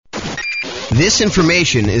This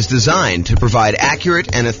information is designed to provide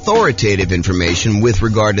accurate and authoritative information with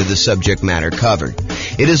regard to the subject matter covered.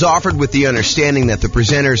 It is offered with the understanding that the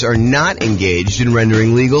presenters are not engaged in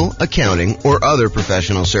rendering legal, accounting, or other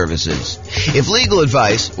professional services. If legal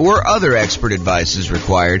advice or other expert advice is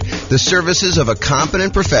required, the services of a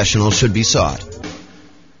competent professional should be sought.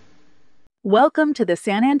 Welcome to the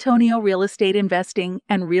San Antonio Real Estate Investing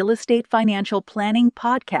and Real Estate Financial Planning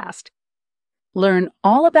Podcast. Learn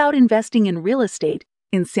all about investing in real estate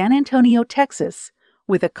in San Antonio, Texas,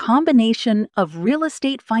 with a combination of real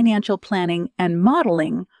estate financial planning and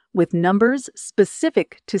modeling with numbers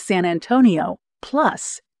specific to San Antonio,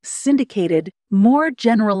 plus syndicated, more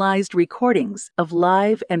generalized recordings of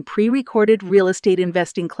live and pre-recorded real estate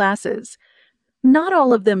investing classes, not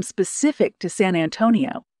all of them specific to San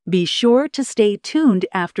Antonio. Be sure to stay tuned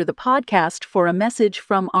after the podcast for a message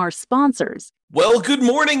from our sponsors. Well, good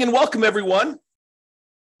morning and welcome, everyone.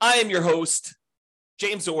 I am your host,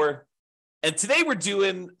 James Orr, and today we're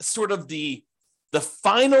doing sort of the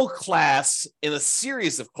final class in a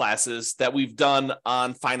series of classes that we've done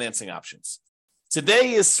on financing options.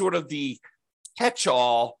 Today is sort of the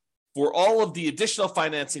catch-all for all of the additional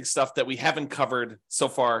financing stuff that we haven't covered so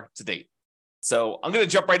far to date. So I'm going to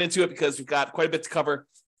jump right into it because we've got quite a bit to cover,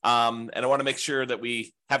 and I want to make sure that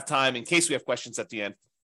we have time in case we have questions at the end.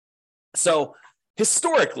 So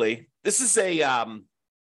historically, this is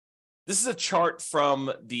a chart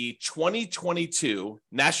from the 2022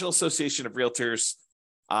 National Association of Realtors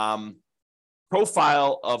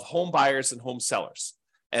profile of home buyers and home sellers.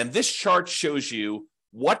 And this chart shows you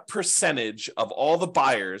what percentage of all the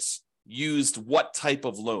buyers used what type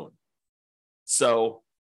of loan. So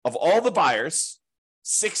of all the buyers,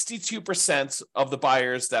 62% of the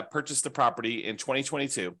buyers that purchased the property in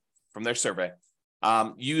 2022 from their survey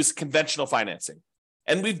used conventional financing.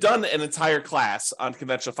 And we've done an entire class on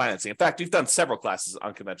conventional financing. In fact, we've done several classes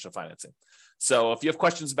on conventional financing. So if you have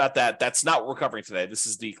questions about that, that's not what we're covering today. This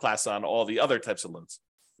is the class on all the other types of loans.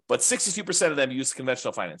 But 62% of them use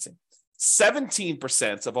conventional financing.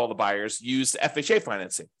 17% of all the buyers used FHA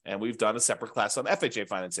financing. And we've done a separate class on FHA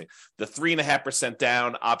financing. The 3.5%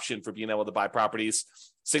 down option for being able to buy properties,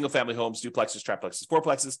 single-family homes, duplexes, triplexes,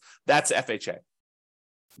 fourplexes, that's FHA.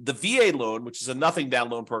 The VA loan, which is a nothing down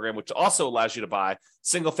loan program, which also allows you to buy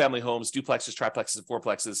single family homes, duplexes, triplexes, and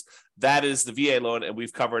fourplexes. That is the VA loan. And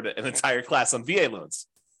we've covered an entire class on VA loans.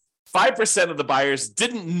 5% of the buyers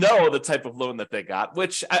didn't know the type of loan that they got,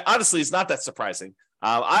 which honestly is not that surprising.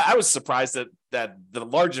 I was surprised that the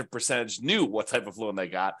larger percentage knew what type of loan they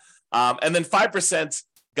got. And then 5%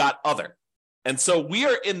 got other. And so we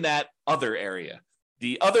are in that other area.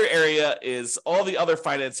 The other area is all the other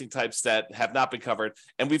financing types that have not been covered,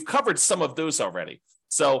 and we've covered some of those already.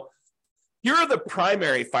 So here are the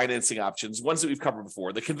primary financing options, ones that we've covered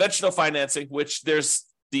before. The conventional financing, which there's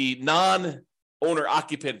the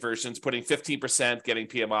non-owner-occupant versions, putting 15%, getting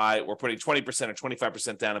PMI, or putting 20% or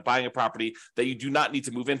 25% down and buying a property that you do not need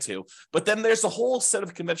to move into. But then there's a whole set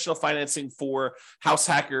of conventional financing for house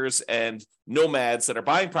hackers and nomads that are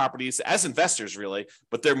buying properties as investors, really,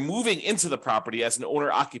 but they're moving into the property as an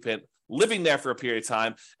owner-occupant, living there for a period of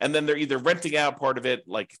time, and then they're either renting out part of it,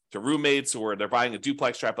 like to roommates, or they're buying a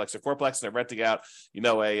duplex, triplex, or fourplex, and they're renting out,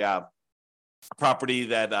 a property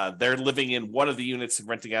that they're living in one of the units and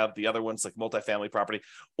renting out the other ones, like multifamily property,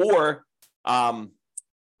 or I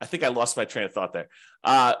think I lost my train of thought there,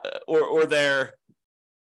 or they're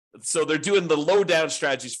doing the low down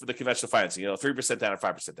strategies for the conventional financing, 3% down or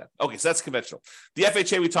 5% down. Okay, so that's conventional. The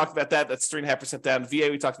FHA, we talked about that. That's 3.5% down. VA,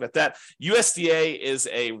 we talked about that. USDA is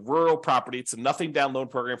a rural property. It's a nothing down loan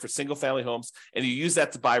program for single family homes, and you use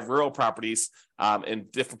that to buy rural properties in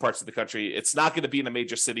different parts of the country. It's not going to be in a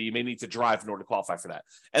major city. You may need to drive in order to qualify for that.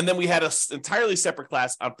 And then we had an entirely separate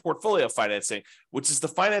class on portfolio financing, which is the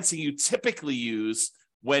financing you typically use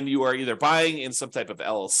when you are either buying in some type of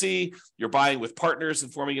LLC, you're buying with partners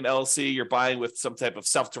and forming an LLC, you're buying with some type of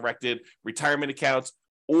self-directed retirement account,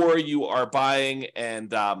 or you are buying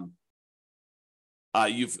and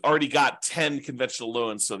you've already got 10 conventional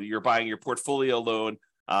loans, so that you're buying your portfolio loan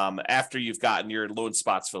after you've gotten your loan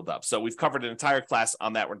spots filled up. So we've covered an entire class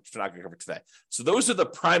on that. We're not going to cover today. So those are the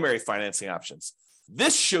primary financing options.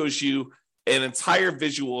 This shows you an entire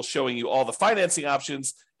visual showing you all the financing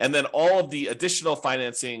options and then all of the additional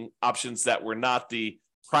financing options that were not the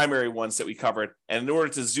primary ones that we covered. And in order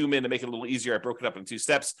to zoom in and make it a little easier, I broke it up in 2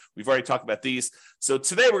 steps. We've already talked about these. So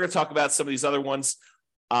today we're going to talk about some of these other ones.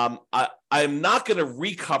 I'm not going to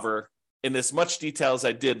recover in as much detail as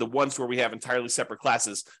I did the ones where we have entirely separate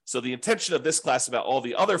classes. So the intention of this class about all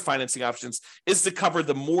the other financing options is to cover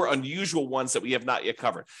the more unusual ones that we have not yet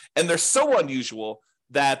covered. And they're so unusual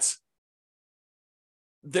that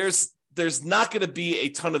there's not going to be a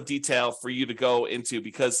ton of detail for you to go into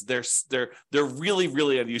because they're really,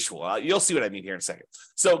 really unusual. You'll see what I mean here in a second.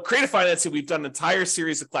 So creative financing, we've done an entire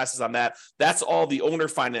series of classes on that. That's all the owner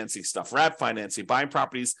financing stuff, wrap financing, buying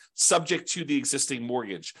properties subject to the existing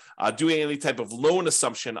mortgage, doing any type of loan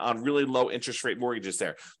assumption on really low interest rate mortgages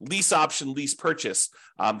there, lease option, lease purchase,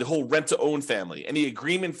 the whole rent to own family, any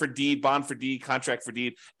agreement for deed, bond for deed, contract for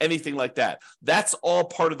deed, anything like that. That's all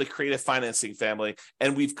part of the creative financing family.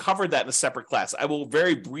 And we've covered that in a separate class. I will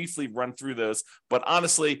very briefly run through those, but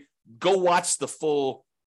honestly, go watch the full,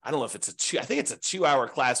 I don't know if it's I think it's a 2-hour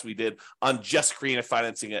class we did on just creative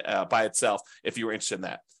financing by itself, if you were interested in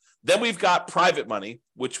that. Then we've got private money,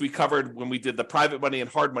 which we covered when we did the private money and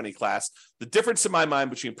hard money class. The difference in my mind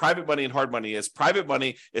between private money and hard money is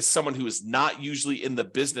someone who is not usually in the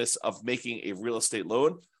business of making a real estate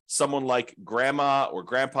loan. Someone like grandma or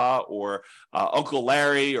grandpa or Uncle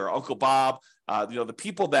Larry or Uncle Bob, the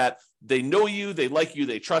people that they know you, they like you,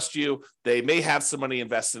 they trust you. They may have some money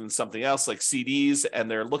invested in something else like CDs, and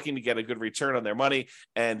they're looking to get a good return on their money.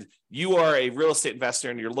 And you are a real estate investor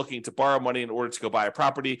and you're looking to borrow money in order to go buy a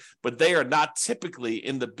property, but they are not typically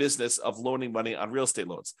in the business of loaning money on real estate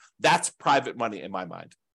loans. That's private money in my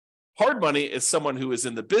mind. Hard money is someone who is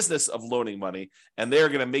in the business of loaning money, and they're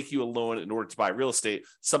going to make you a loan in order to buy real estate,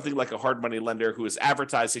 something like a hard money lender who is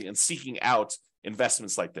advertising and seeking out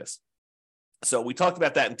investments like this. So we talked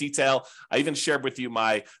about that in detail. I even shared with you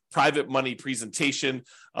my private money presentation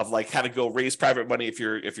of like how to go raise private money if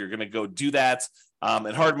you're going to go do that.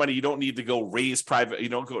 And hard money, you don't need to go raise private. You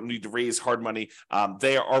don't need to raise hard money.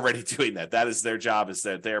 They are already doing that. That is their job, is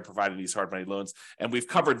that they're providing these hard money loans. And we've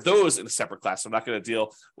covered those in a separate class. So I'm not going to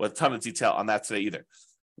deal with a ton of detail on that today either.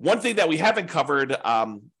 One thing that we haven't covered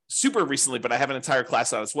super recently, but I have an entire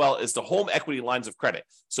class on as well, is the home equity lines of credit.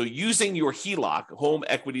 So using your HELOC, home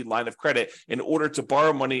equity line of credit, in order to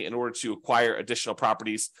borrow money, in order to acquire additional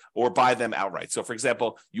properties or buy them outright. So for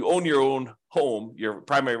example, you own your own home, your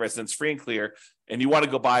primary residence free and clear, and you want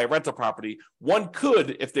to go buy a rental property. One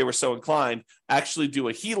could, if they were so inclined, actually do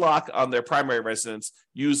a HELOC on their primary residence,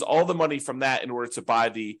 use all the money from that in order to buy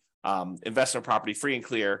the investment property free and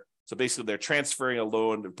clear. So basically, they're transferring a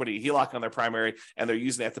loan, they're putting a HELOC on their primary, and they're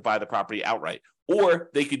using that to buy the property outright. Or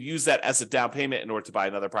they could use that as a down payment in order to buy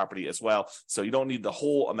another property as well. So you don't need the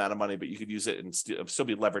whole amount of money, but you could use it and still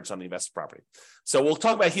be leveraged on the invested property. So we'll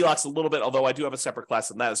talk about HELOCs a little bit, although I do have a separate class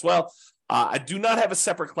on that as well. I do not have a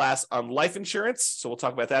separate class on life insurance, so we'll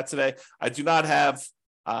talk about that today. I do not have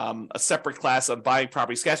a separate class on buying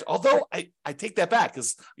properties cash, although I take that back,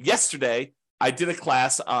 because yesterday I did a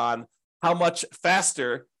class on how much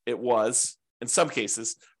faster it was, in some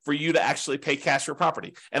cases, for you to actually pay cash for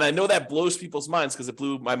property. And I know that blows people's minds because it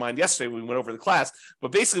blew my mind yesterday when we went over the class.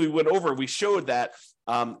 But basically, we showed that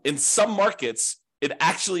in some markets, it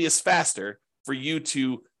actually is faster for you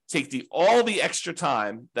to take all the extra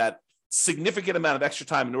time, that significant amount of extra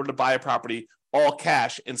time, in order to buy a property all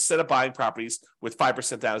cash, instead of buying properties with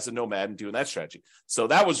 5% down as a nomad and doing that strategy. So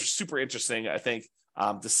that was super interesting, I think,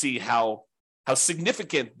 to see how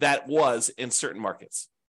significant that was in certain markets.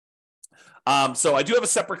 So I do have a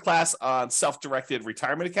separate class on self-directed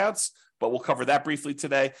retirement accounts, but we'll cover that briefly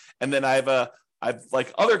today. And then I've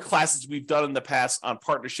like other classes we've done in the past on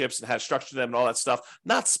partnerships and how to structure them and all that stuff,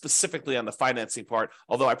 not specifically on the financing part,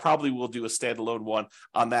 although I probably will do a standalone one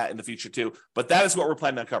on that in the future too. But that is what we're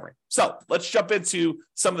planning on covering. So let's jump into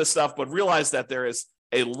some of the stuff, but realize that there is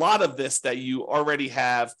a lot of this that you already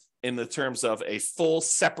have in the terms of a full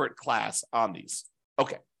separate class on these.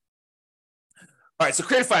 Okay. All right, so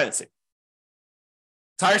creative financing.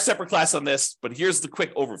 Entire separate class on this, but here's the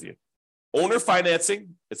quick overview. Owner financing,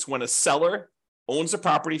 it's when a seller owns a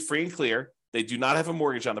property free and clear, they do not have a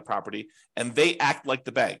mortgage on the property, and they act like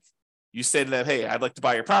the bank. You say to them, hey, I'd like to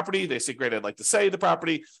buy your property. They say, great, I'd like to sell you the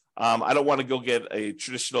property. I don't want to go get a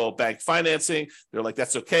traditional bank financing. They're like,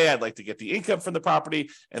 that's okay. I'd like to get the income from the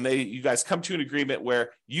property. And you guys come to an agreement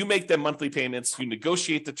where you make them monthly payments, you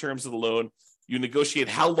negotiate the terms of the loan, you negotiate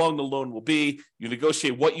how long the loan will be, you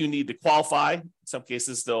negotiate what you need to qualify. In some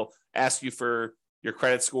cases, they'll ask you for your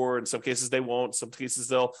credit score. In some cases, they won't. Some cases,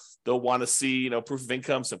 they'll want to see, proof of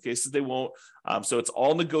income. Some cases, they won't. So it's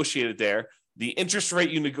all negotiated there. The interest rate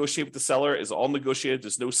you negotiate with the seller is all negotiated.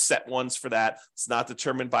 There's no set ones for that. It's not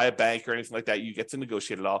determined by a bank or anything like that. You get to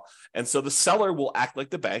negotiate it all. And so the seller will act like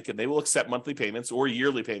the bank, and they will accept monthly payments or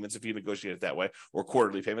yearly payments if you negotiate it that way, or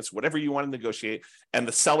quarterly payments, whatever you want to negotiate. And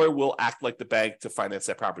the seller will act like the bank to finance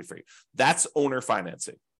that property for you. That's owner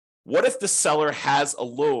financing. What if the seller has a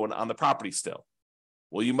loan on the property still?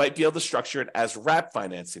 Well, you might be able to structure it as wrap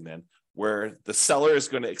financing then, where the seller is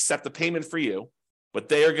going to accept the payment for you. but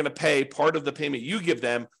they are going to pay part of the payment you give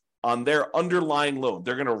them on their underlying loan.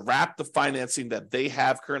 They're going to wrap the financing that they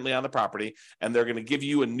have currently on the property, and they're going to give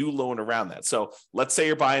you a new loan around that. So let's say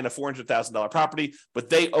you're buying a $400,000 property, but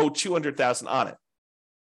they owe $200,000 on it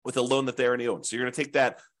with a loan that they already own. So you're going to take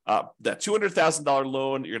that $200,000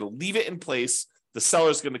 loan, you're going to leave it in place. The seller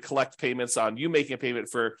is going to collect payments on you making a payment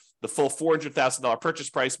for the full $400,000 purchase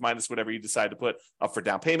price minus whatever you decide to put up for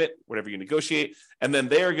down payment, whatever you negotiate. And then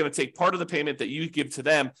they are going to take part of the payment that you give to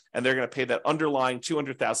them, and they're going to pay that underlying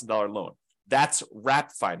 $200,000 loan. That's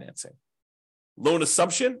wrap financing. Loan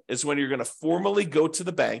assumption is when you're going to formally go to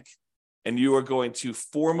the bank and you are going to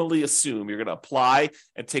formally assume, you're going to apply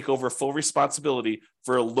and take over full responsibility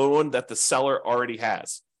for a loan that the seller already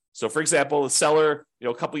has. So, for example, the seller,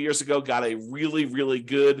 a couple of years ago got a really, really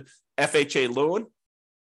good FHA loan,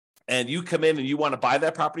 and you come in and you want to buy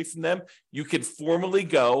that property from them. You can formally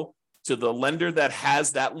go to the lender that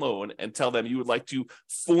has that loan and tell them you would like to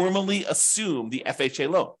formally assume the FHA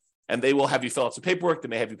loan. And they will have you fill out some paperwork. They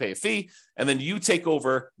may have you pay a fee, and then you take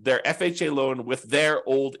over their FHA loan with their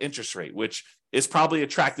old interest rate, which is probably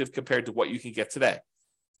attractive compared to what you can get today.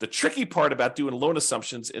 The tricky part about doing loan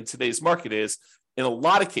assumptions in today's market is, in a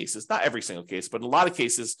lot of cases, not every single case, but in a lot of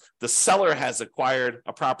cases, the seller has acquired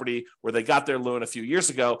a property where they got their loan a few years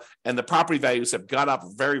ago, and the property values have gone up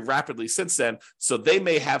very rapidly since then. So they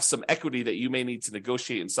may have some equity that you may need to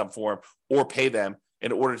negotiate in some form or pay them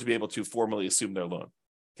in order to be able to formally assume their loan.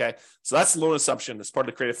 Okay, so that's loan assumption. That's part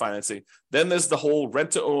of creative financing. Then there's the whole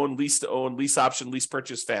rent to own, lease option, lease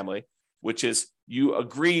purchase family, which is you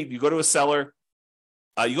agree, you go to a seller.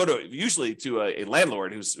 You go to usually to a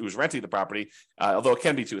landlord who's renting the property, although it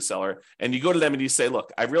can be to a seller, and you go to them and you say,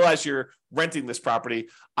 look, I realize you're renting this property.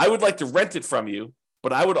 I would like to rent it from you,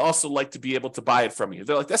 but I would also like to be able to buy it from you.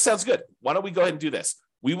 They're like, that sounds good. Why don't we go ahead and do this?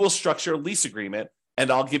 We will structure a lease agreement,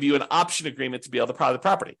 and I'll give you an option agreement to be able to buy the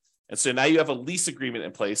property. And so now you have a lease agreement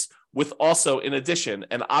in place with also, in addition,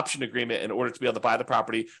 an option agreement in order to be able to buy the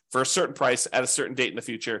property for a certain price at a certain date in the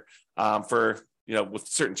future with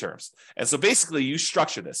certain terms. And so basically you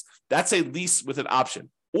structure this. That's a lease with an option.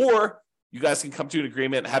 Or you guys can come to an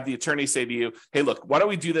agreement, have the attorney say to you, hey, look, why don't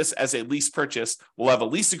we do this as a lease purchase? We'll have a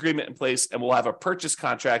lease agreement in place, and we'll have a purchase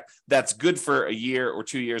contract that's good for a year or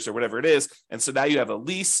 2 years or whatever it is. And so now you have a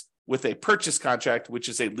lease with a purchase contract, which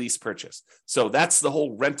is a lease purchase. So that's the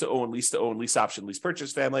whole rent to own, lease option, lease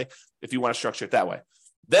purchase family, if you want to structure it that way.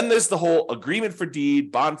 Then there's the whole agreement for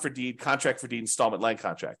deed, bond for deed, contract for deed, installment land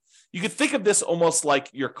contract. You could think of this almost like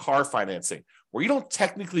your car financing, where you don't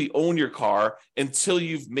technically own your car until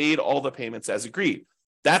you've made all the payments as agreed.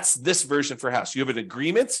 That's this version for house. You have an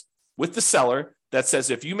agreement with the seller that says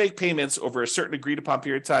if you make payments over a certain agreed upon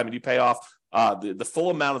period of time and you pay off the full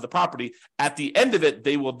amount of the property, at the end of it,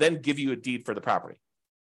 they will then give you a deed for the property.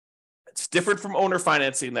 It's different from owner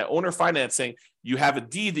financing. That owner financing, you have a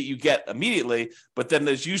deed that you get immediately, but then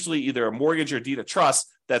there's usually either a mortgage or deed of trust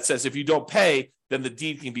that says if you don't pay, then the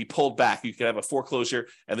deed can be pulled back. You can have a foreclosure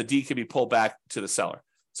and the deed can be pulled back to the seller.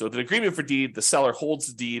 So with an agreement for deed, the seller holds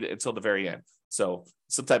the deed until the very end. So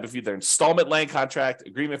some type of either installment land contract,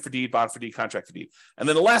 agreement for deed, bond for deed, contract for deed. And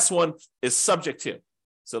then the last one is subject to.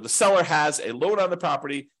 So the seller has a loan on the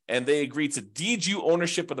property and they agree to deed you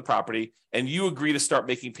ownership of the property, and you agree to start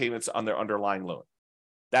making payments on their underlying loan.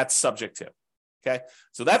 That's subject to. Okay,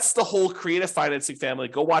 so that's the whole creative financing family.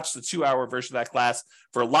 Go watch the 2-hour version of that class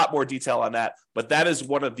for a lot more detail on that. But that is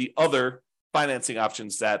one of the other financing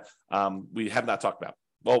options that we have not talked about.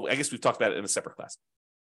 Well, I guess we've talked about it in a separate class.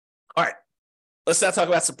 All right, let's now talk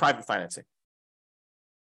about some private financing.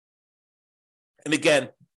 And again,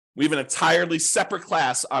 we have an entirely separate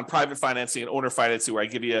class on private financing and owner financing where I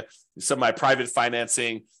give you some of my private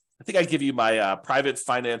financing. I think I give you my private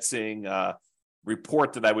financing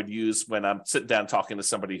report that I would use when I'm sitting down talking to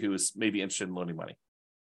somebody who is maybe interested in loaning money.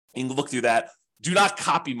 You can look through that. Do not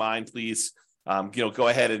copy mine, please. Go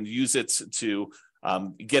ahead and use it to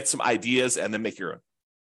get some ideas and then make your own.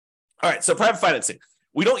 All right, so private financing.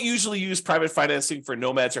 We don't usually use private financing for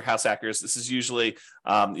nomads or house hackers. This is usually,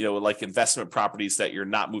 like investment properties that you're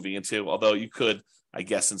not moving into, although you could, I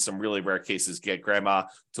guess, in some really rare cases, get grandma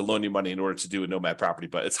to loan you money in order to do a nomad property,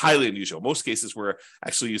 but it's highly unusual. Most cases, we're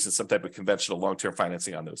actually using some type of conventional long-term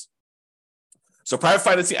financing on those. So private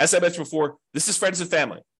financing, as I mentioned before, this is friends and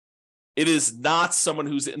family. It is not someone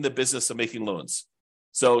who's in the business of making loans.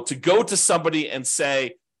 So to go to somebody and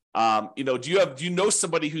say, do you know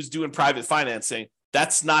somebody who's doing private financing?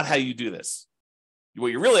 That's not how you do this.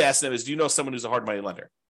 What you're really asking them is, do you know someone who's a hard money lender?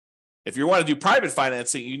 If you want to do private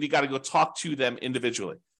financing, you got to go talk to them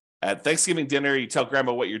individually. At Thanksgiving dinner, you tell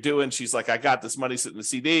grandma what you're doing. She's like, I got this money sitting in the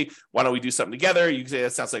CD. Why don't we do something together? You say,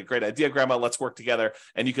 that sounds like a great idea, grandma. Let's work together.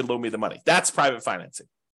 And you can loan me the money. That's private financing.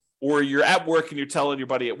 Or you're at work and you're telling your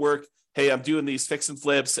buddy at work, hey, I'm doing these fix and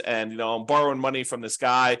flips and, I'm borrowing money from this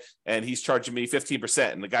guy and he's charging me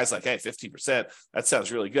 15%. And the guy's like, hey, 15%, that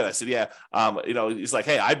sounds really good. I said, yeah. He's like,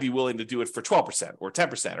 hey, I'd be willing to do it for 12% or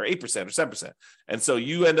 10% or 8% or 7%. And so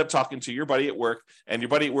you end up talking to your buddy at work and your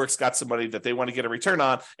buddy at work's got some money that they want to get a return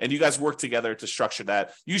on. And you guys work together to structure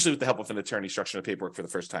that, usually with the help of an attorney structuring the paperwork for the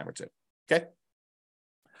first time or two. Okay.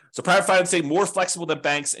 So private financing, more flexible than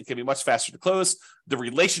banks and can be much faster to close. The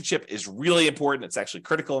relationship is really important. It's actually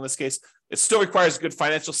critical in this case. It still requires a good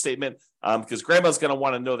financial statement because grandma's going to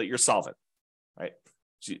want to know that you're solvent, right?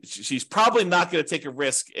 She's probably not going to take a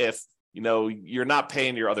risk if, you're not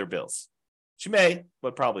paying your other bills. She may,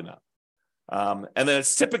 but probably not. And then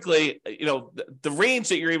it's typically, the range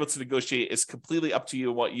that you're able to negotiate is completely up to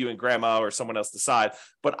you, what you and grandma or someone else decide.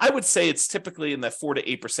 But I would say it's typically in the 4 to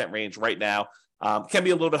 8% range right now. Can be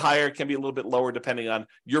a little bit higher, can be a little bit lower, depending on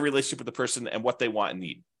your relationship with the person and what they want and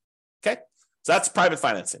need. Okay, so that's private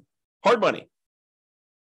financing. Hard money,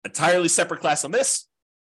 entirely separate class on this.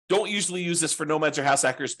 Don't usually use this for nomads or house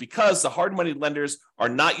hackers because the hard money lenders are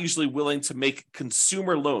not usually willing to make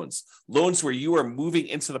consumer loans where you are moving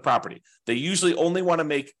into the property. They usually only want to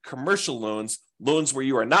make commercial loans where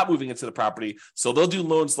you are not moving into the property. So they'll do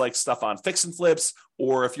loans like stuff on fix and flips,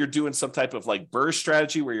 or if you're doing some type of like BRRRR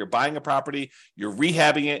strategy where you're buying a property, you're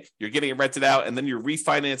rehabbing it, you're getting it rented out, and then you're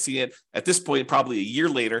refinancing it at this point, probably a year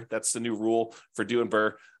later. That's the new rule for doing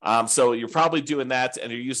BRRRR. So you're probably doing that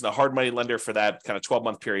and you're using a hard money lender for that kind of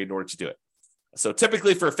 12-month period in order to do it. So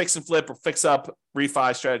typically for a fix and flip or fix up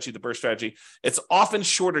refi strategy, the BRRRR strategy, it's often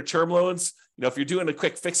shorter term loans. If you're doing a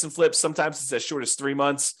quick fix and flip, sometimes it's as short as 3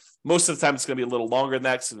 months. Most of the time, it's going to be a little longer than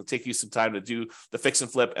that because it'll take you some time to do the fix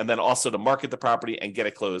and flip and then also to market the property and get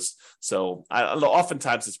it closed. So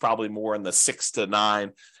oftentimes it's probably more in the 6 to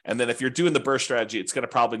 9. And then if you're doing the BRRRR strategy, it's going to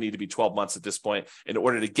probably need to be 12 months at this point in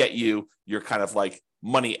order to get you your kind of like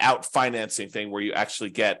money out financing thing where you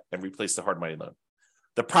actually get and replace the hard money loan.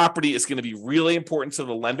 The property is going to be really important to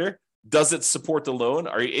the lender. Does it support the loan?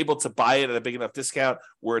 Are you able to buy it at a big enough discount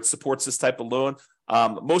where it supports this type of loan?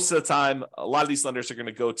 Most of the time, a lot of these lenders are going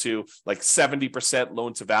to go to like 70%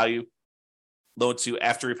 loan to value, loan to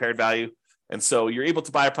after repaired value. And so you're able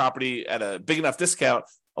to buy a property at a big enough discount.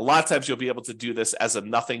 A lot of times you'll be able to do this as a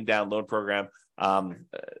nothing down loan program.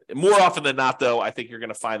 More often than not, though, I think you're going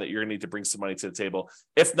to find that you're going to need to bring some money to the table,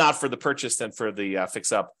 if not for the purchase, then for the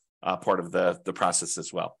fix up part of the process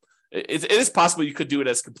as well. It is possible you could do it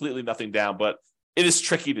as completely nothing down, but it is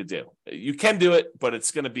tricky to do. You can do it, but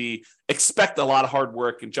it's going to expect a lot of hard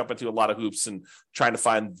work and jump into a lot of hoops and trying to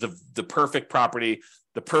find the perfect property,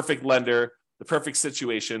 the perfect lender, the perfect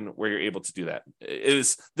situation where you're able to do that.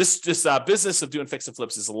 This business of doing fix and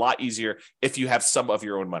flips is a lot easier if you have some of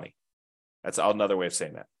your own money. That's another way of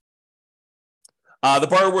saying that. The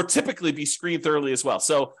borrower will typically be screened thoroughly as well.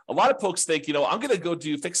 So a lot of folks think, I'm going to go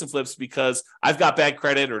do fix and flips because I've got bad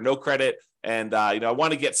credit or no credit. And, I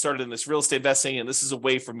want to get started in this real estate investing. And this is a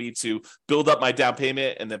way for me to build up my down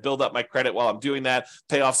payment and then build up my credit while I'm doing that,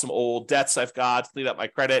 pay off some old debts I've got, clean up my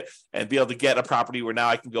credit and be able to get a property where now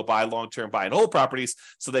I can go buy long-term buy and hold properties.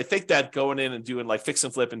 So they think that going in and doing like fix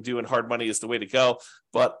and flip and doing hard money is the way to go.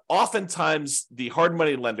 But oftentimes the hard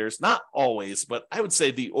money lenders, not always, but I would say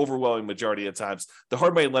the overwhelming majority of times, the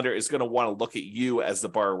hard money lender is going to want to look at you as the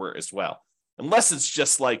borrower as well. Unless it's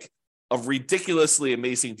just like a ridiculously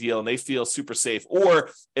amazing deal and they feel super safe, or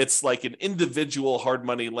it's like an individual hard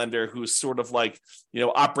money lender who's sort of like,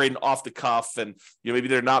 operating off the cuff and, maybe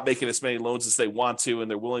they're not making as many loans as they want to,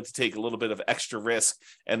 and they're willing to take a little bit of extra risk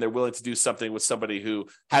and they're willing to do something with somebody who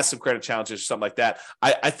has some credit challenges or something like that.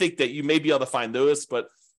 I think that you may be able to find those, but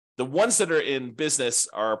the ones that are in business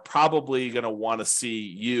are probably going to want to see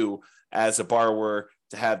you as a borrower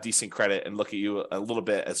to have decent credit and look at you a little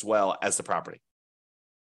bit as well as the property.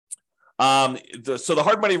 So the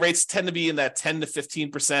hard money rates tend to be in that 10 to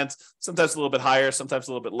 15%, sometimes a little bit higher, sometimes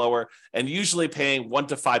a little bit lower, and usually paying 1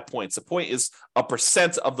 to 5 points. A point is a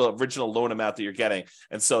percent of the original loan amount that you're getting.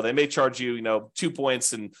 And so they may charge you, 2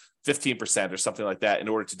 points and 15% or something like that in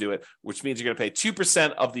order to do it, which means you're going to pay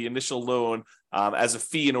 2% of the initial loan as a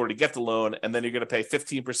fee in order to get the loan. And then you're going to pay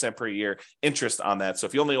 15% per year interest on that. So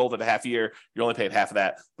if you only hold it a half year, you're only paying half of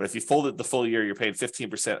that. But if you fold it the full year, you're paying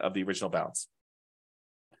 15% of the original balance.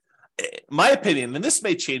 My opinion, and this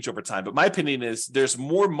may change over time, but my opinion is there's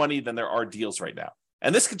more money than there are deals right now.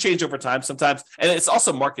 And this can change over time sometimes. And it's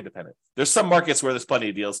also market dependent. There's some markets where there's plenty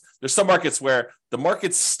of deals. There's some markets where the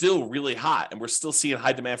market's still really hot and we're still seeing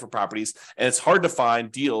high demand for properties. And it's hard to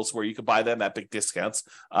find deals where you can buy them at big discounts,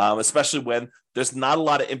 especially when there's not a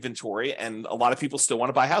lot of inventory and a lot of people still want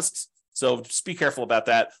to buy houses. So just be careful about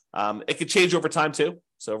that. It could change over time too.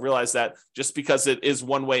 So realize that just because it is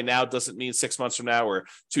one way now doesn't mean 6 months from now or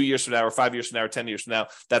 2 years from now or 5 years from now or 10 years from now,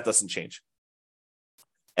 that doesn't change.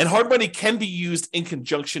 And hard money can be used in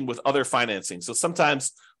conjunction with other financing. So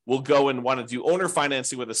sometimes we'll go and want to do owner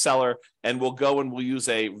financing with a seller, and we'll go and we'll use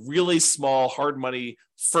a really small hard money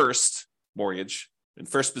first mortgage in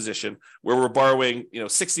first position, where we're borrowing,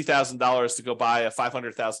 $60,000 to go buy a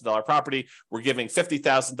 $500,000 property. We're giving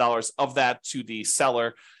 $50,000 of that to the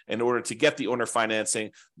seller in order to get the owner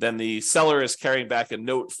financing. Then the seller is carrying back a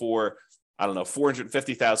note for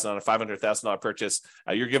 $450,000 on a $500,000 purchase.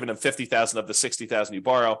 You're giving them $50,000 of the $60,000 you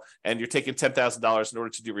borrow, and you're taking $10,000 in order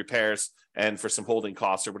to do repairs and for some holding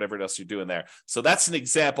costs or whatever else you're doing there. So that's an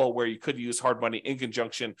example where you could use hard money in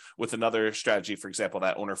conjunction with another strategy, for example,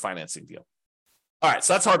 that owner financing deal. All right,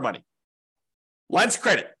 so that's hard money. Lines of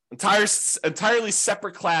credit, entirely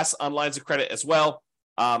separate class on lines of credit as well.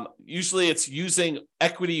 Usually it's using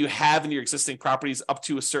equity you have in your existing properties up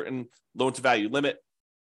to a certain loan-to-value limit.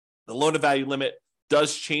 The loan-to-value limit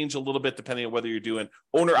does change a little bit depending on whether you're doing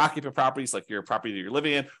owner-occupant properties, like your property that you're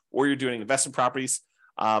living in, or you're doing investment properties.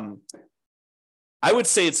 I would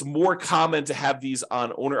say it's more common to have these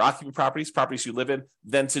on owner-occupant properties you live in,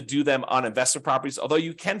 than to do them on investment properties, although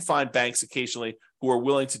you can find banks occasionally who are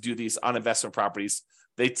willing to do these on investment properties.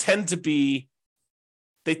 They tend to be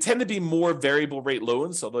more variable rate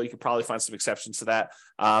loans, although you could probably find some exceptions to that.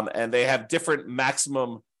 And they have different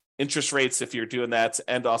maximum interest rates if you're doing that,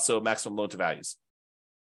 and also maximum loan to values.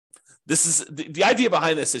 This is the idea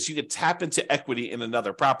behind this is you can tap into equity in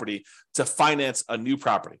another property to finance a new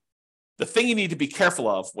property. The thing you need to be careful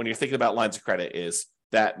of when you're thinking about lines of credit is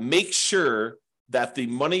that make sure that the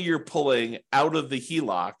money you're pulling out of the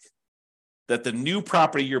HELOC, that the new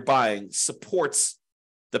property you're buying supports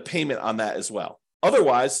the payment on that as well.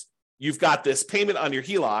 Otherwise, you've got this payment on your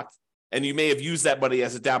HELOC, and you may have used that money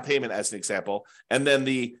as a down payment, as an example, and then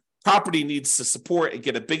the property needs to support and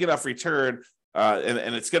get a big enough return,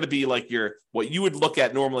 and it's going to be like what you would look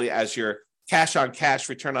at normally as your cash on cash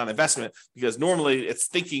return on investment, because normally it's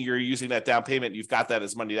thinking you're using that down payment, you've got that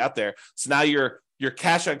as money out there. So now your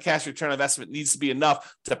cash on cash return on investment needs to be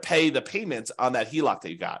enough to pay the payments on that HELOC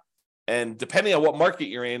that you got. And depending on what market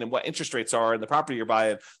you're in and what interest rates are in the property you're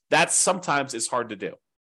buying, that sometimes is hard to do.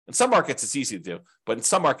 In some markets, it's easy to do, but in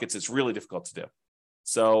some markets, it's really difficult to do.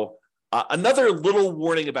 So another little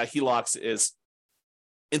warning about HELOCs is,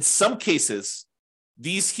 in some cases,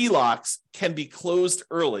 these HELOCs can be closed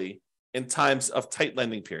early in times of tight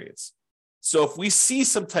lending periods. So if we see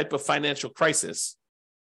some type of financial crisis,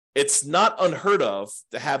 it's not unheard of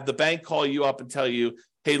to have the bank call you up and tell you,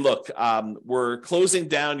 hey, look, we're closing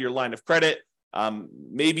down your line of credit.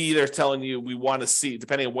 Maybe they're telling you we want to see,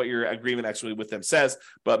 depending on what your agreement actually with them says,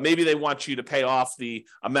 but maybe they want you to pay off the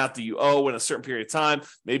amount that you owe in a certain period of time.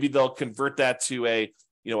 Maybe they'll convert that to a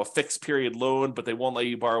fixed period loan, but they won't let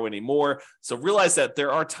you borrow anymore. So realize that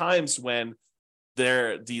there are times when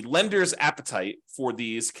the lender's appetite for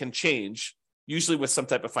these can change, usually with some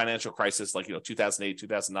type of financial crisis, like 2008,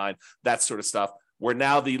 2009, that sort of stuff, where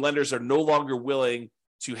now the lenders are no longer willing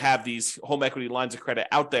to have these home equity lines of credit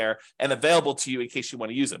out there and available to you in case you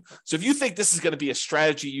want to use them. So if you think this is going to be a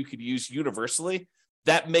strategy you could use universally,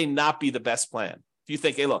 that may not be the best plan. If you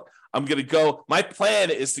think, hey, look, my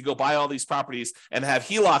plan is to go buy all these properties and have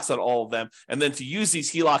HELOCs on all of them, and then to use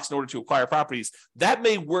these HELOCs in order to acquire properties, that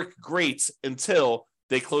may work great until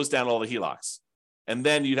they close down all the HELOCs. And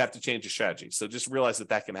then you'd have to change your strategy. So just realize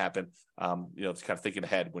that can happen, kind of thinking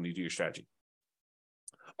ahead when you do your strategy.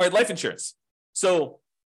 All right, life insurance. So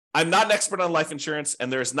I'm not an expert on life insurance,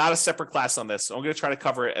 and there's not a separate class on this. So I'm going to try to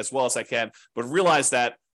cover it as well as I can, but realize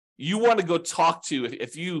that you want to go talk to,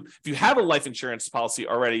 if you have a life insurance policy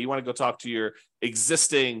already, you want to go talk to your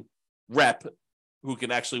existing rep who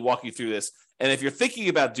can actually walk you through this. And if you're thinking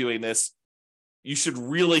about doing this, you should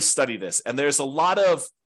really study this. And there's a lot of,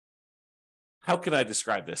 how can I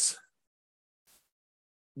describe this?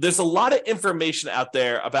 There's a lot of information out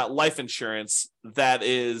there about life insurance that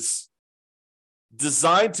is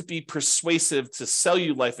designed to be persuasive to sell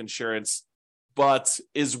you life insurance, but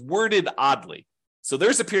is worded oddly. So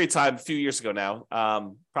there's a period of time a few years ago now,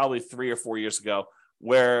 probably 3 or 4 years ago,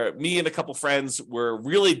 where me and a couple friends were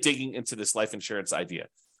really digging into this life insurance idea.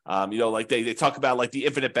 Like they talk about like the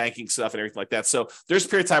infinite banking stuff and everything like that. So there's a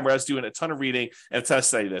period of time where I was doing a ton of reading and a ton of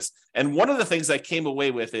study this. And one of the things I came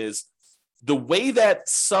away with is, the way that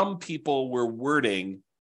some people were wording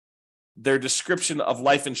their description of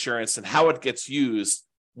life insurance and how it gets used,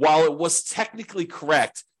 while it was technically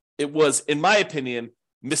correct, it was, in my opinion,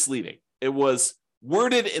 misleading. It was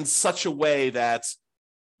worded in such a way that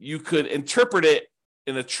you could interpret it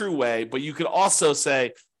in a true way, but you could also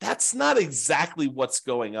say, that's not exactly what's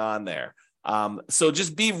going on there. So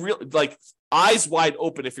just be real, like eyes wide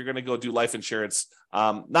open if you're going to go do life insurance.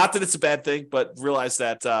 Not that it's a bad thing, but realize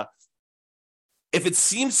that if it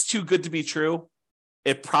seems too good to be true,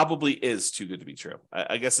 it probably is too good to be true.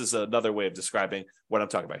 I guess is another way of describing what I'm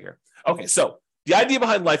talking about here. Okay, so the idea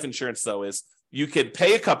behind life insurance, though, is you could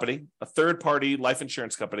pay a company, a third-party life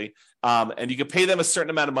insurance company, and you can pay them a certain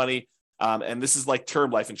amount of money. And this is like term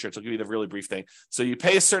life insurance. I'll give you the really brief thing. So you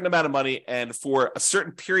pay a certain amount of money, and for a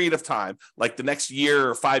certain period of time, like the next year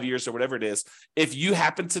or 5 years or whatever it is, if you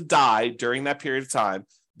happen to die during that period of time,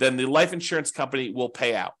 then the life insurance company will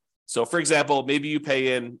pay out. So, for example, maybe you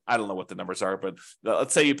pay in, I don't know what the numbers are, but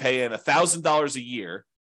let's say you pay in $1,000 a year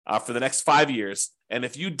for the next 5 years. And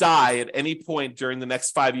if you die at any point during the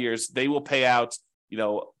next 5 years, they will pay out,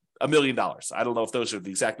 $1 million. I don't know if those are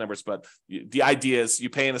the exact numbers, but the idea is you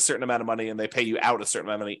pay in a certain amount of money and they pay you out a certain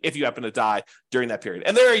amount of money if you happen to die during that period.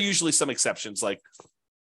 And there are usually some exceptions, like,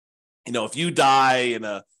 if you die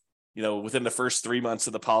in within the first 3 months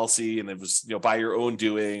of the policy and it was, by your own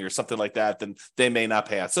doing or something like that, then they may not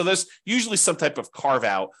pay out. So there's usually some type of carve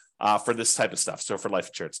out for this type of stuff. So for life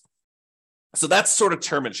insurance. So that's sort of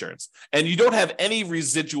term insurance, and you don't have any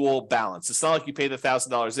residual balance. It's not like you pay the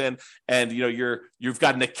 $1,000 in, and you've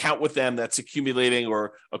got an account with them that's accumulating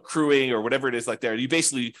or accruing or whatever it is like there. You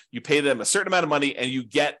pay them a certain amount of money, and you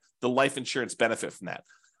get the life insurance benefit from that.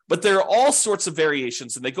 But there are all sorts of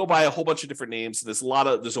variations, and they go by a whole bunch of different names. There's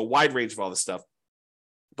a wide range of all this stuff.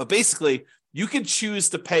 But basically, you can choose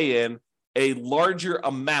to pay in a larger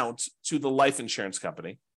amount to the life insurance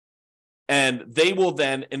company. And they will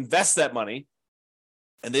then invest that money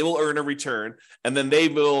and they will earn a return. And then they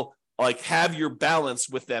will have your balance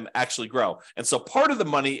with them actually grow. And so part of the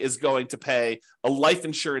money is going to pay a life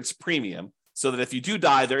insurance premium so that if you do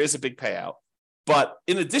die, there is a big payout. But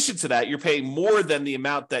in addition to that, you're paying more than the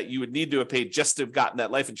amount that you would need to have paid just to have gotten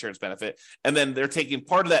that life insurance benefit. And then they're taking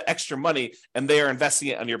part of that extra money and they are investing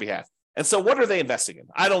it on your behalf. And so what are they investing in?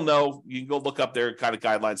 I don't know. You can go look up their kind of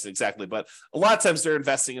guidelines exactly, but a lot of times they're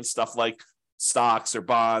investing in stuff like stocks or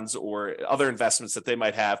bonds or other investments that they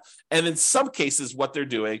might have. And in some cases, what they're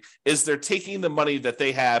doing is they're taking the money that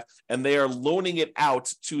they have and they are loaning it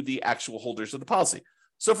out to the actual holders of the policy.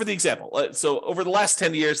 So for the example, so over the last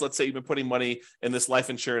 10 years, let's say you've been putting money in this life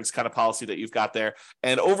insurance kind of policy that you've got there.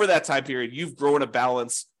 And over that time period, you've grown a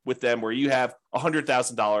balance with them where you have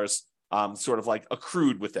 $100,000 sort of like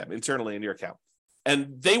accrued with them internally in your account.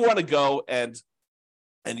 And they want to go and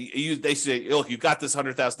they say, look, you've got this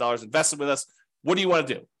 $100,000 invested with us. What do you want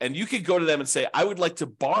to do? And you could go to them and say, I would like to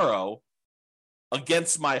borrow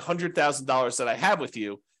against my $100,000 that I have with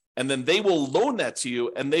you. And then they will loan that to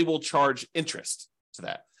you and they will charge interest to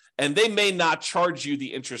that. And they may not charge you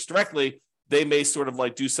the interest directly. They may sort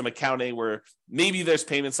of do some accounting where maybe there's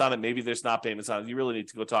payments on it, maybe there's not payments on it. You really need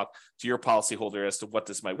to go talk to your policyholder as to what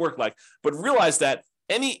this might work like. But realize that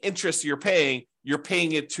any interest you're paying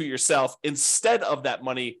it to yourself instead of that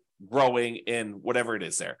money growing in whatever it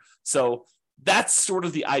is there. So that's sort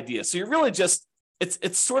of the idea. So you're really just,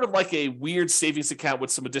 it's sort of like a weird savings account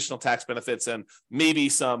with some additional tax benefits and maybe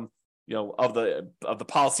some of the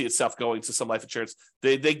policy itself going to some life insurance.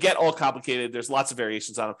 They get all complicated. There's lots of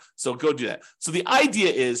variations on them. So go do that. So the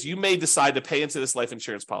idea is you may decide to pay into this life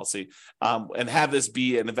insurance policy and have this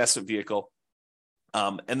be an investment vehicle.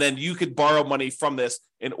 And then you could borrow money from this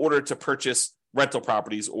in order to purchase rental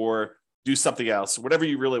properties or do something else, whatever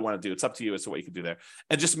you really want to do. It's up to you as to what you can do there.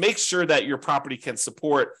 And just make sure that your property can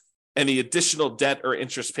support any additional debt or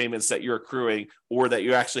interest payments that you're accruing or that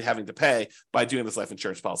you're actually having to pay by doing this life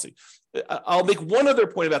insurance policy. I'll make one other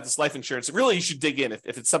point about this life insurance. Really, you should dig in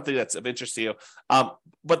if it's something that's of interest to you.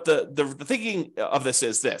 But the thinking of this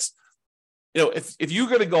is this. If you're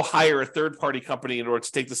going to go hire a third-party company in order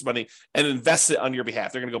to take this money and invest it on your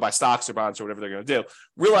behalf, they're going to go buy stocks or bonds or whatever they're going to do.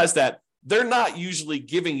 Realize that they're not usually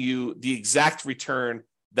giving you the exact return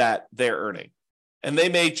that they're earning. And they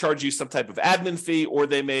may charge you some type of admin fee, or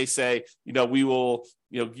they may say, we will,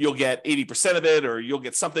 you'll get 80% of it, or you'll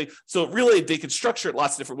get something. So really, they can structure it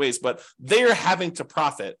lots of different ways, but they're having to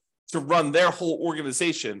profit to run their whole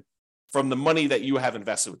organization from the money that you have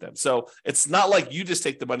invested with them. So it's not like you just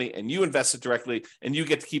take the money and you invest it directly and you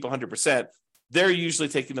get to keep 100%. They're usually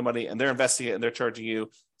taking the money and they're investing it and they're charging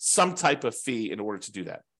you some type of fee in order to do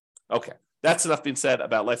that. Okay, that's enough being said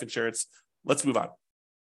about life insurance. Let's move on.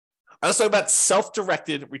 I was talking about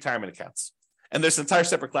self-directed retirement accounts. And there's an entire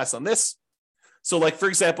separate class on this. So like, for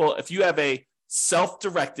example, if you have a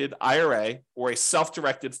self-directed IRA or a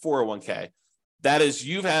self-directed 401k, that is,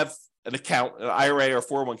 you have an account, an IRA or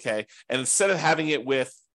 401k, and instead of having it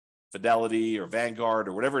with Fidelity or Vanguard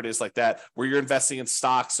or whatever it is like that, where you're investing in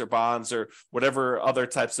stocks or bonds or whatever other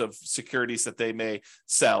types of securities that they may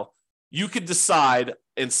sell, you could decide,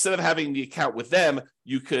 instead of having the account with them,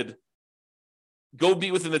 you could go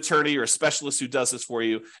meet with an attorney or a specialist who does this for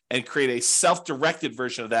you and create a self-directed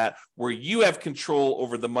version of that where you have control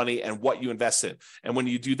over the money and what you invest in. And when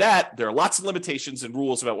you do that, there are lots of limitations and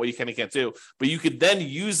rules about what you can and can't do, but you could then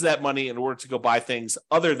use that money in order to go buy things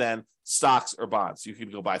other than stocks or bonds. You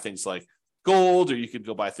could go buy things like gold, or you could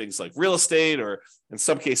go buy things like real estate, or in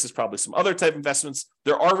some cases, probably some other type of investments.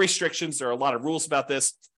 There are restrictions. There are a lot of rules about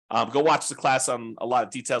this. Go watch the class on a lot of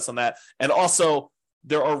details on that. And also,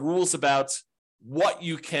 there are rules about what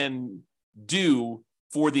you can do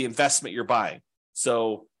for the investment you're buying.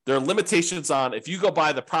 So there are limitations on, if you go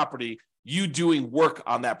buy the property, you doing work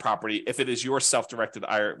on that property if it is your self-directed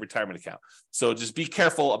retirement account. So just be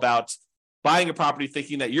careful about buying a property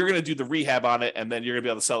thinking that you're going to do the rehab on it and then you're going to be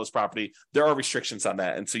able to sell this property. There are restrictions on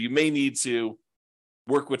that. And so you may need to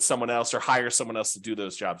work with someone else or hire someone else to do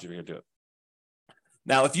those jobs if you're going to do it.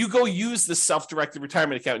 Now, if you go use the self-directed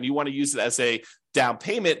retirement account and you want to use it as a down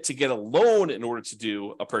payment to get a loan in order to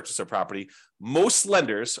do a purchase of property, most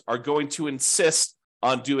lenders are going to insist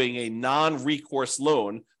on doing a non-recourse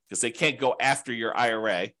loan because they can't go after your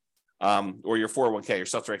IRA or your 401k, your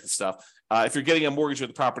self-directed stuff, if you're getting a mortgage with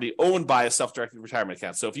the property owned by a self-directed retirement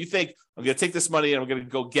account. So if you think, I'm going to take this money and I'm going to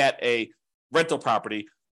go get a rental property,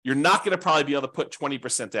 you're not going to probably be able to put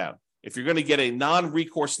 20% down. If you're going to get a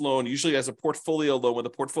non-recourse loan, usually as a portfolio loan with a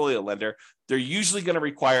portfolio lender, they're usually going to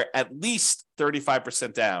require at least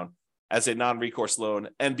 35% down as a non-recourse loan.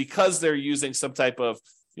 And because they're using some type of,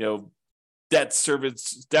 debt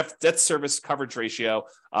service coverage ratio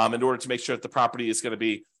in order to make sure that the property is going to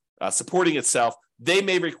be supporting itself, they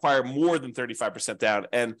may require more than 35% down.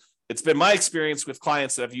 And it's been my experience with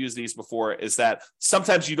clients that have used these before is that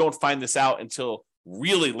sometimes you don't find this out until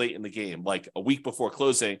really late in the game, like a week before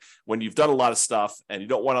closing, when you've done a lot of stuff and you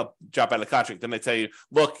don't want to jump out of the contract. Then they tell you,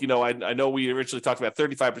 look, I know we originally talked about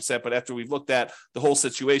 35%, but after we've looked at the whole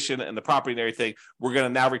situation and the property and everything, we're going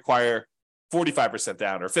to now require 45%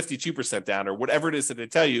 down or 52% down or whatever it is that they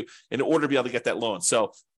tell you in order to be able to get that loan.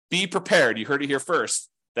 So be prepared. You heard it here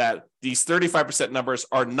first, that these 35% numbers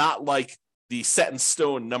are not like the set in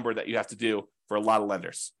stone number that you have to do for a lot of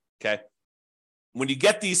lenders. Okay. When you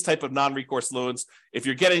get these type of non-recourse loans, if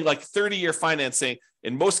you're getting like 30-year financing,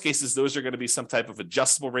 in most cases, those are going to be some type of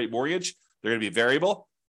adjustable rate mortgage. They're going to be variable.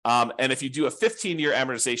 And if you do a 15-year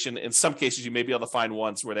amortization, in some cases, you may be able to find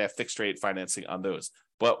ones where they have fixed rate financing on those.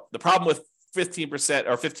 But the problem with 15%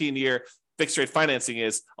 or 15-year fixed rate financing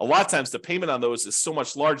is a lot of times the payment on those is so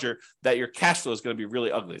much larger that your cash flow is going to be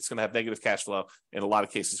really ugly. It's going to have negative cash flow in a lot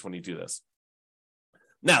of cases when you do this.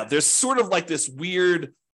 Now, there's sort of like this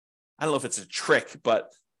weird, I don't know if it's a trick,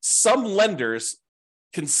 but some lenders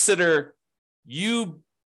consider you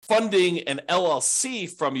funding an LLC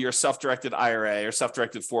from your self-directed IRA or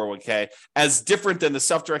self-directed 401k as different than the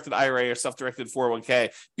self-directed IRA or self-directed 401k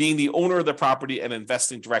being the owner of the property and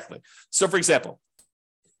investing directly. So, for example,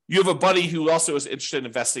 you have a buddy who also is interested in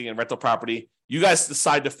investing in rental property. You guys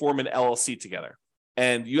decide to form an LLC together.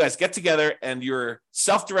 And you guys get together and your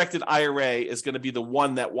self-directed IRA is going to be the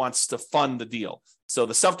one that wants to fund the deal. So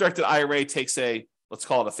the self-directed IRA takes let's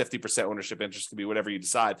call it a 50% ownership interest, could be whatever you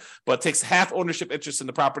decide, but it takes half ownership interest in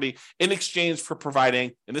the property in exchange for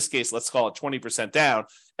providing, in this case, let's call it 20% down.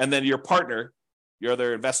 And then your partner, your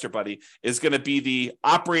other investor buddy, is going to be the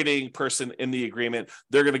operating person in the agreement.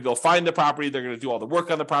 They're going to go find the property. They're going to do all the work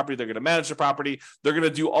on the property. They're going to manage the property. They're going to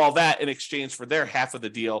do all that in exchange for their half of the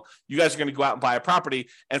deal. You guys are going to go out and buy a property.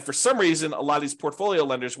 And for some reason, a lot of these portfolio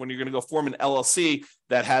lenders, when you're going to go form an LLC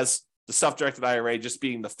that has the self-directed IRA just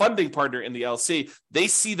being the funding partner in the LLC, they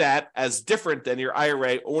see that as different than your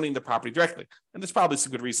IRA owning the property directly. And there's probably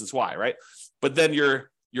some good reasons why, right? But then your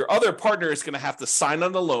other partner is going to have to sign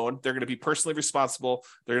on the loan. They're going to be personally responsible.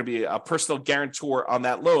 They're going to be a personal guarantor on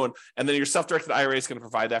that loan. And then your self-directed IRA is going to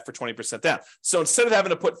provide that for 20% down. So instead of having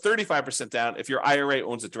to put 35% down, if your IRA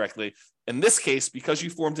owns it directly, in this case, because you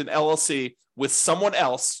formed an LLC with someone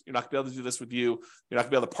else, you're not going to be able to do this with you. You're not going to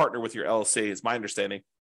be able to partner with your LLC, is my understanding.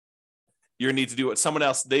 You're going to need to do it with someone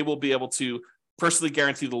else. They will be able to personally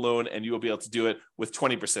guarantee the loan, and you will be able to do it with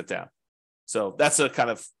 20% down. So that's a kind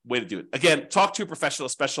of way to do it. Again, talk to a professional,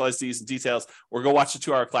 specialize these in details, or go watch the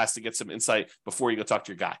 2-hour class to get some insight before you go talk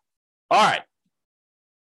to your guy. All right.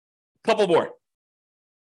 Couple more.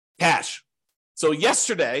 Cash. So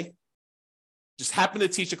yesterday, just happened to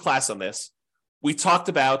teach a class on this. We talked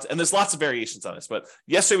about, and there's lots of variations on this, but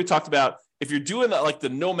yesterday we talked about if you're doing like the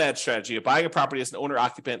nomad strategy of buying a property as an owner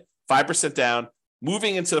occupant, 5% down,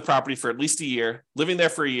 moving into the property for at least a year, living there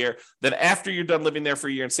for a year. Then after you're done living there for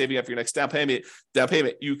a year and saving up your next down payment,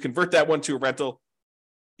 you convert that one to a rental.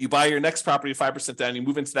 You buy your next property 5% down, you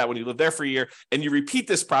move into that one, you live there for a year, and you repeat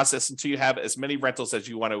this process until you have as many rentals as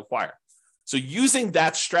you want to acquire. So using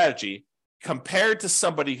that strategy compared to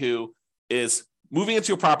somebody who is moving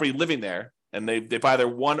into a property, living there, and they buy their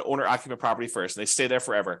one owner occupant property first, and they stay there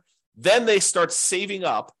forever. Then they start saving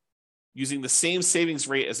up using the same savings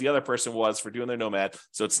rate as the other person was for doing their nomad.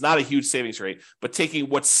 So it's not a huge savings rate, but taking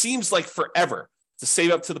what seems like forever to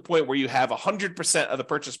save up to the point where you have 100% of the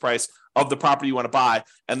purchase price of the property you want to buy,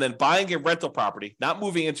 and then buying a rental property, not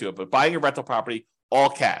moving into it, but buying a rental property, all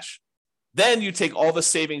cash. Then you take all the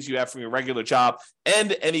savings you have from your regular job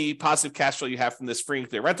and any positive cash flow you have from this free and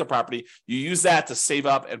clear rental property. You use that to save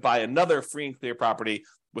up and buy another free and clear property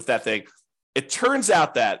with that thing. It turns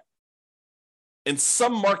out that in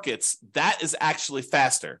some markets, that is actually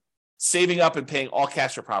faster, saving up and paying all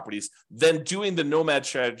cash for properties, than doing the nomad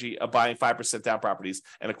strategy of buying 5% down properties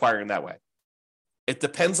and acquiring that way. It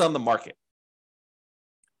depends on the market.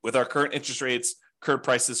 With our current interest rates, current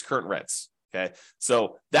prices, current rents. Okay,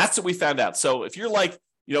 so that's what we found out. So if you're like,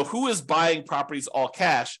 who is buying properties all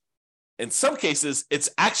cash? In some cases, it's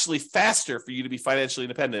actually faster for you to be financially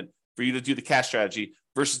independent, for you to do the cash strategy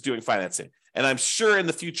versus doing financing. And I'm sure in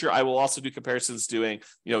the future, I will also do comparisons doing,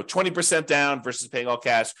 20% down versus paying all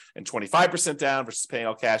cash, and 25% down versus paying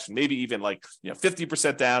all cash, and maybe even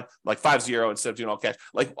 50% down, like 50 instead of doing all cash.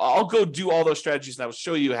 Like I'll go do all those strategies and I will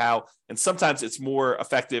show you how, and sometimes it's more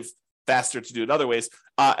effective, faster to do it other ways.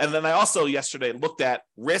 And then I also yesterday looked at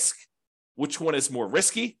risk, which one is more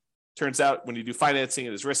risky. Turns out when you do financing,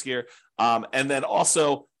 it is riskier. And then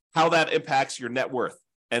also how that impacts your net worth.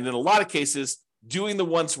 And in a lot of cases, doing the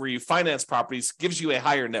ones where you finance properties gives you a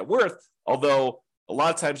higher net worth, although a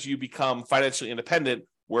lot of times you become financially independent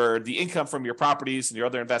where the income from your properties and your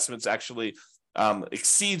other investments actually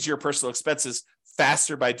exceeds your personal expenses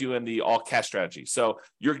faster by doing the all cash strategy. So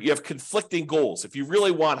you have conflicting goals. If you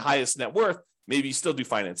really want highest net worth, maybe you still do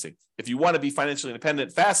financing. If you want to be financially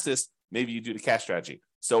independent fastest, maybe you do the cash strategy.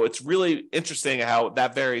 So it's really interesting how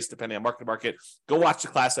that varies depending on market to market. Go watch the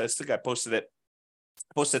class. I think I posted it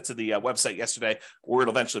to the website yesterday, or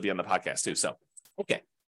it'll eventually be on the podcast too. So, okay.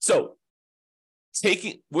 So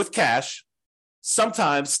taking with cash,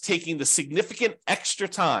 sometimes taking the significant extra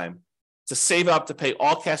time to save up to pay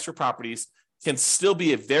all cash for properties can still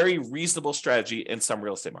be a very reasonable strategy in some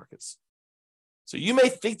real estate markets. So you may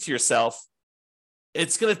think to yourself,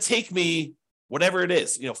 it's going to take me whatever it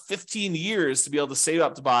is, 15 years to be able to save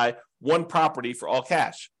up to buy one property for all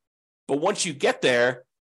cash. But once you get there,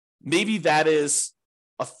 maybe that is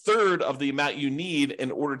a third of the amount you need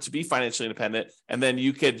in order to be financially independent. And then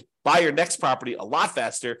you could buy your next property a lot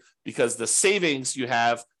faster because the savings you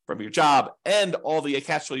have from your job and all the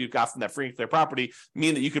cash flow you've got from that free and clear property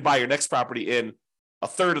mean that you could buy your next property in a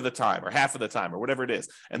third of the time or half of the time or whatever it is.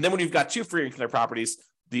 And then when you've got two free and clear properties,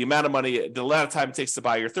 the amount of time it takes to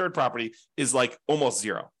buy your third property is like almost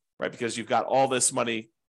zero, right? Because you've got all this money,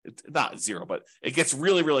 not zero, but it gets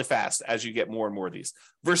really, really fast as you get more and more of these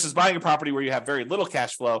versus buying a property where you have very little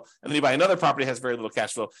cash flow. And then you buy another property that has very little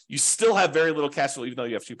cash flow. You still have very little cash flow, even though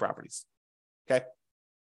you have two properties. Okay.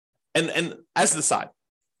 And as an aside,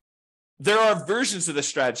 there are versions of this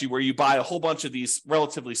strategy where you buy a whole bunch of these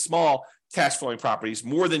relatively small cash flowing properties,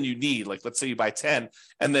 more than you need. Like let's say you buy 10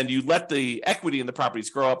 and then you let the equity in the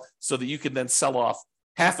properties grow up so that you can then sell off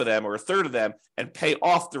half of them or a third of them and pay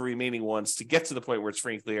off the remaining ones to get to the point where it's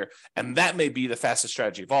free and clear. And that may be the fastest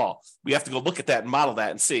strategy of all. We have to go look at that and model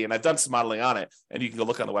that and see. And I've done some modeling on it and you can go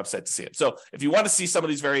look on the website to see it. So if you want to see some of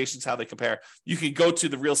these variations, how they compare, you can go to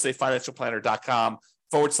the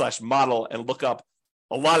realestatefinancialplanner.com/model and look up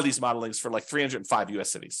a lot of these modelings for like 305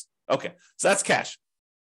 US cities. Okay, so that's cash.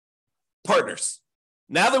 Partners.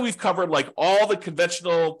 Now that we've covered like all the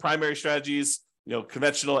conventional primary strategies,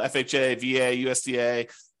 conventional FHA, VA, USDA,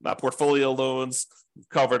 portfolio loans, we've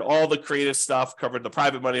covered all the creative stuff, covered the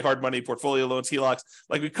private money, hard money, portfolio loans, HELOCs,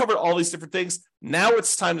 like we've covered all these different things. Now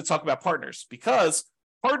it's time to talk about partners because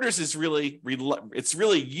partners is really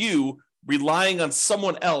you relying on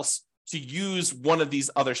someone else to use one of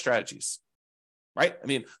these other strategies, right? I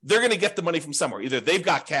mean, they're going to get the money from somewhere. Either they've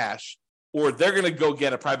got cash or they're going to go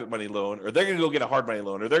get a private money loan, or they're going to go get a hard money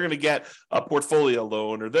loan, or they're going to get a portfolio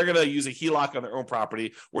loan, or they're going to use a HELOC on their own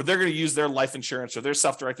property, or they're going to use their life insurance or their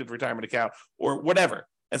self-directed retirement account or whatever.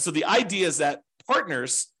 And so the idea is that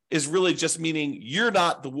partners is really just meaning you're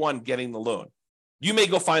not the one getting the loan. You may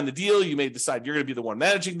go find the deal. You may decide you're going to be the one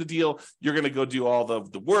managing the deal. You're going to go do all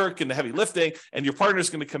the work and the heavy lifting, and your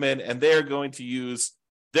partner's going to come in and they're going to use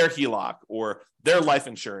their HELOC or their life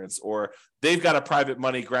insurance, or they've got a private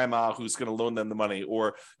money grandma who's going to loan them the money,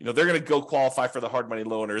 or, they're going to go qualify for the hard money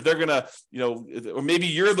loan, or they're going to, or maybe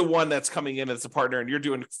you're the one that's coming in as a partner and you're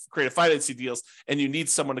doing creative financing deals and you need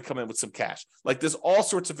someone to come in with some cash. Like, there's all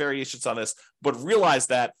sorts of variations on this, but realize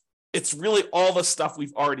that it's really all the stuff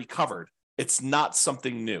we've already covered. It's not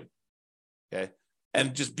something new. Okay.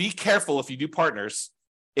 And just be careful if you do partners.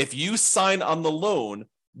 If you sign on the loan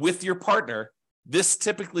with your partner, this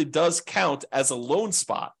typically does count as a loan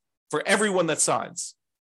spot for everyone that signs.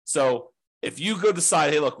 So if you go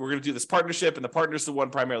decide, hey, look, we're going to do this partnership, and the partner's the one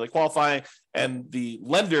primarily qualifying, and the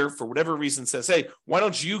lender, for whatever reason, says, hey, why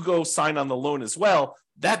don't you go sign on the loan as well?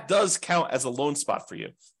 That does count as a loan spot for you.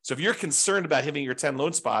 So if you're concerned about hitting your 10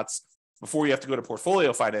 loan spots before you have to go to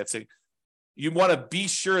portfolio financing, you want to be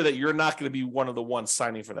sure that you're not going to be one of the ones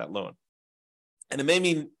signing for that loan. And it may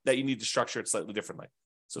mean that you need to structure it slightly differently.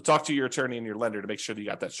 So talk to your attorney and your lender to make sure that you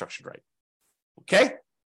got that structured right. Okay?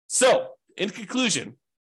 So in conclusion,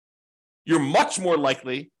 you're much more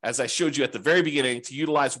likely, as I showed you at the very beginning, to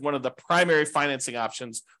utilize one of the primary financing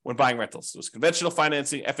options when buying rentals. So it's conventional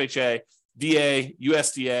financing, FHA, VA,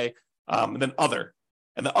 USDA, and then other.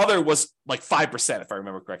 And the other was like 5%, if I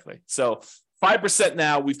remember correctly. So 5%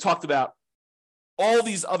 now, we've talked about all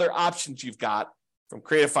these other options you've got, from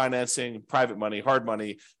creative financing, private money, hard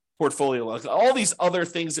money, portfolio loans, all these other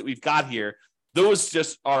things that we've got here, those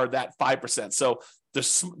just are that 5%. So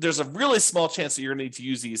there's a really small chance that you're going to need to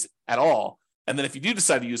use these at all. And then if you do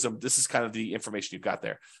decide to use them, this is kind of the information you've got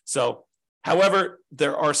there. So, however,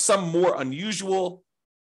 there are some more unusual,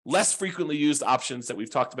 less frequently used options that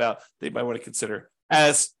we've talked about that you might want to consider,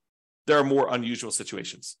 as there are more unusual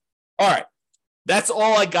situations. All right, that's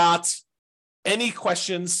all I got. Any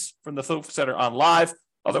questions from the folks that are on live?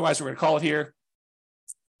 Otherwise, we're going to call it here.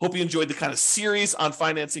 Hope you enjoyed the kind of series on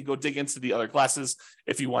financing. Go dig into the other classes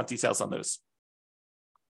if you want details on those.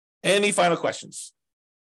 Any final questions?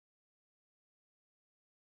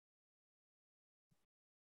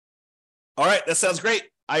 All right, that sounds great.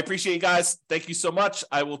 I appreciate you guys. Thank you so much.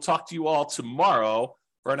 I will talk to you all tomorrow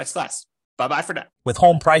for our next class. Bye-bye for now. With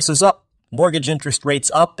home prices up, mortgage interest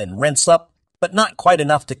rates up, and rents up, but not quite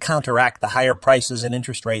enough to counteract the higher prices and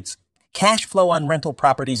interest rates, cash flow on rental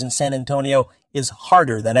properties in San Antonio is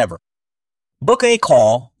harder than ever. Book a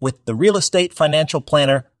call with the Real Estate Financial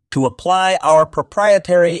Planner to apply our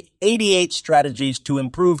proprietary 88 strategies to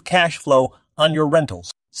improve cash flow on your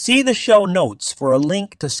rentals. See the show notes for a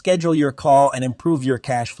link to schedule your call and improve your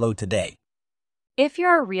cash flow today. If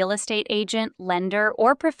you're a real estate agent, lender,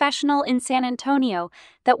 or professional in San Antonio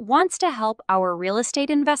that wants to help our real estate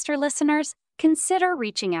investor listeners, consider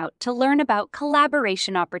reaching out to learn about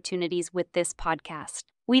collaboration opportunities with this podcast.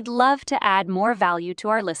 We'd love to add more value to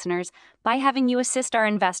our listeners by having you assist our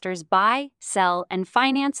investors buy, sell, and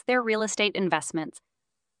finance their real estate investments.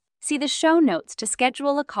 See the show notes to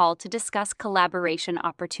schedule a call to discuss collaboration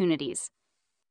opportunities.